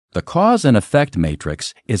The cause and effect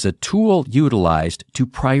matrix is a tool utilized to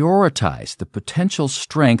prioritize the potential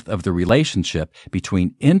strength of the relationship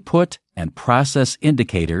between input and process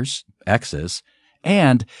indicators, X's,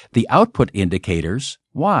 and the output indicators,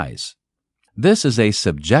 Y's. This is a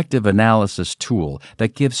subjective analysis tool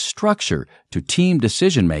that gives structure to team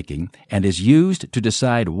decision-making and is used to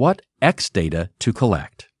decide what X data to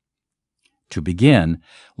collect. To begin,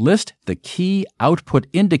 list the key output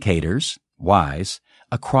indicators, Y's,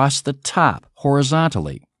 across the top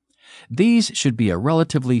horizontally. These should be a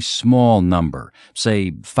relatively small number,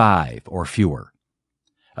 say 5 or fewer.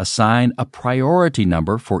 Assign a priority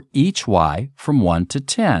number for each Y from 1 to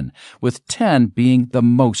 10, with 10 being the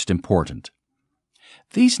most important.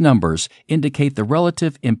 These numbers indicate the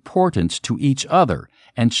relative importance to each other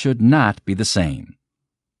and should not be the same.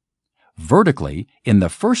 Vertically, in the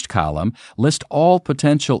first column, list all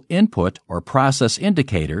potential input or process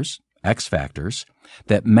indicators, X factors,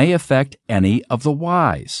 that may affect any of the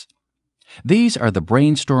Y's. These are the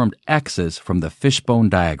brainstormed X's from the fishbone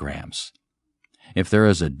diagrams. If there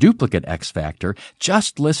is a duplicate X factor,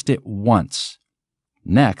 just list it once.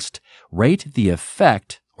 Next, rate the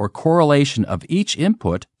effect or correlation of each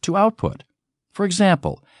input to output. For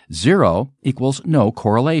example, 0 equals no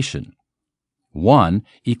correlation. 1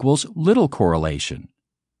 equals little correlation.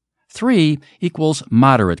 3 equals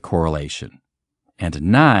moderate correlation. And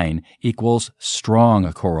 9 equals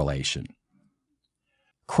strong correlation.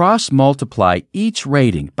 Cross-multiply each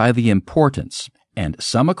rating by the importance and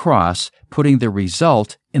sum across, putting the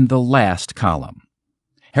result in the last column.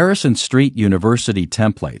 Harrison Street University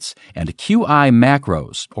templates and QI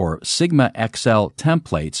macros or Sigma XL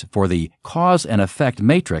templates for the cause and effect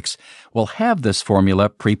matrix will have this formula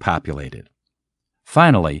pre-populated.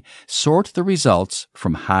 Finally, sort the results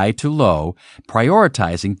from high to low,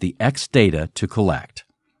 prioritizing the X data to collect.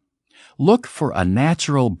 Look for a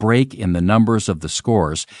natural break in the numbers of the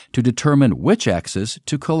scores to determine which X's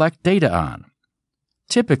to collect data on.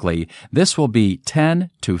 Typically, this will be 10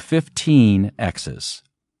 to 15 X's.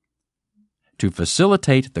 To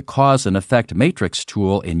facilitate the cause and effect matrix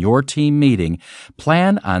tool in your team meeting,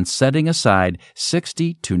 plan on setting aside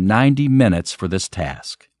 60 to 90 minutes for this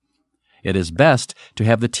task. It is best to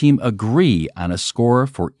have the team agree on a score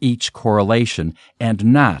for each correlation and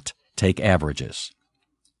not take averages.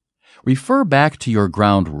 Refer back to your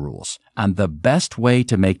ground rules on the best way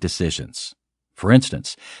to make decisions. For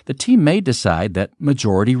instance, the team may decide that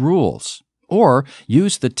majority rules, or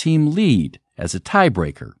use the team lead as a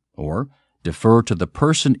tiebreaker, or defer to the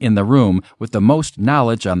person in the room with the most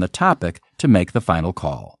knowledge on the topic to make the final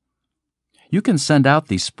call. You can send out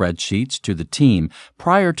these spreadsheets to the team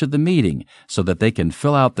prior to the meeting so that they can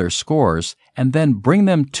fill out their scores and then bring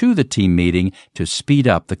them to the team meeting to speed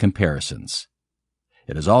up the comparisons.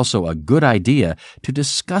 It is also a good idea to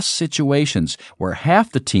discuss situations where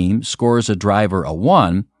half the team scores a driver a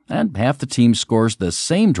 1 and half the team scores the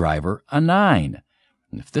same driver a 9.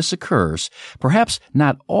 If this occurs, perhaps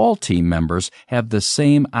not all team members have the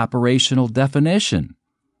same operational definition.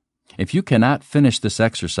 If you cannot finish this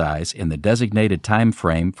exercise in the designated time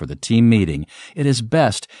frame for the team meeting, it is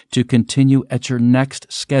best to continue at your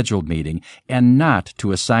next scheduled meeting and not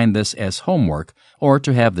to assign this as homework or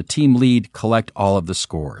to have the team lead collect all of the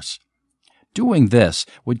scores. Doing this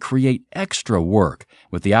would create extra work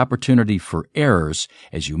with the opportunity for errors,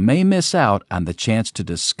 as you may miss out on the chance to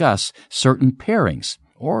discuss certain pairings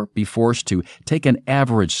or be forced to take an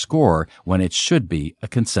average score when it should be a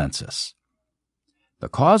consensus. The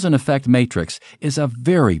cause and effect matrix is a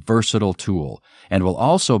very versatile tool and will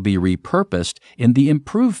also be repurposed in the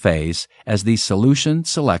improve phase as the solution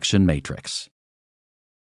selection matrix.